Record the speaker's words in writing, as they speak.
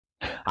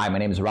Hi, my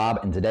name is Rob,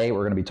 and today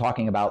we're going to be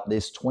talking about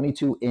this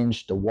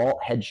 22-inch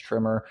DEWALT Hedge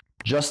trimmer.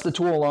 Just the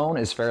tool alone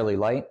is fairly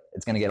light.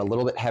 It's going to get a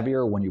little bit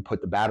heavier when you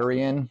put the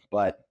battery in,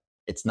 but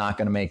it's not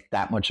going to make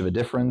that much of a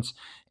difference.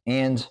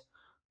 And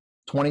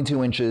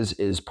 22 inches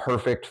is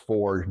perfect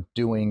for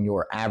doing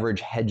your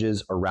average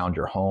hedges around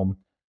your home.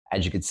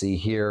 As you can see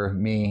here,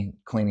 me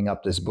cleaning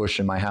up this bush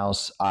in my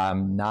house,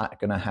 I'm not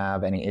going to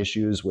have any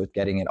issues with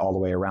getting it all the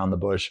way around the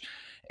bush.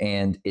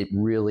 And it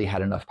really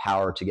had enough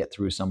power to get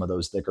through some of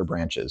those thicker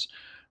branches.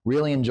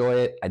 Really enjoy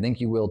it. I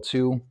think you will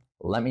too.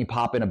 Let me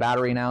pop in a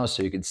battery now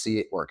so you can see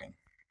it working.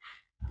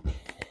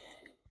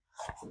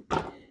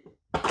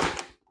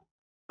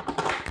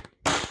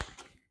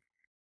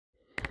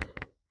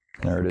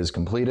 There it is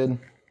completed.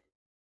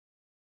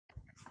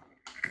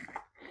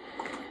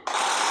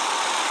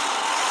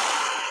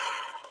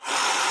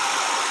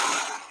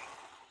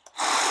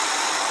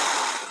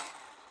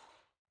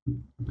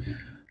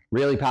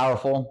 Really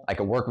powerful. I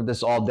could work with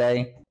this all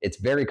day. It's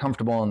very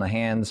comfortable in the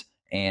hands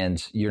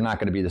and you're not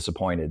going to be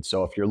disappointed.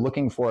 So if you're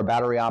looking for a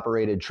battery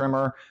operated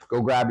trimmer,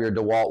 go grab your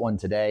DEWALT one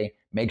today.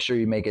 Make sure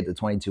you make it the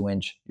 22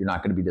 inch. You're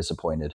not going to be disappointed.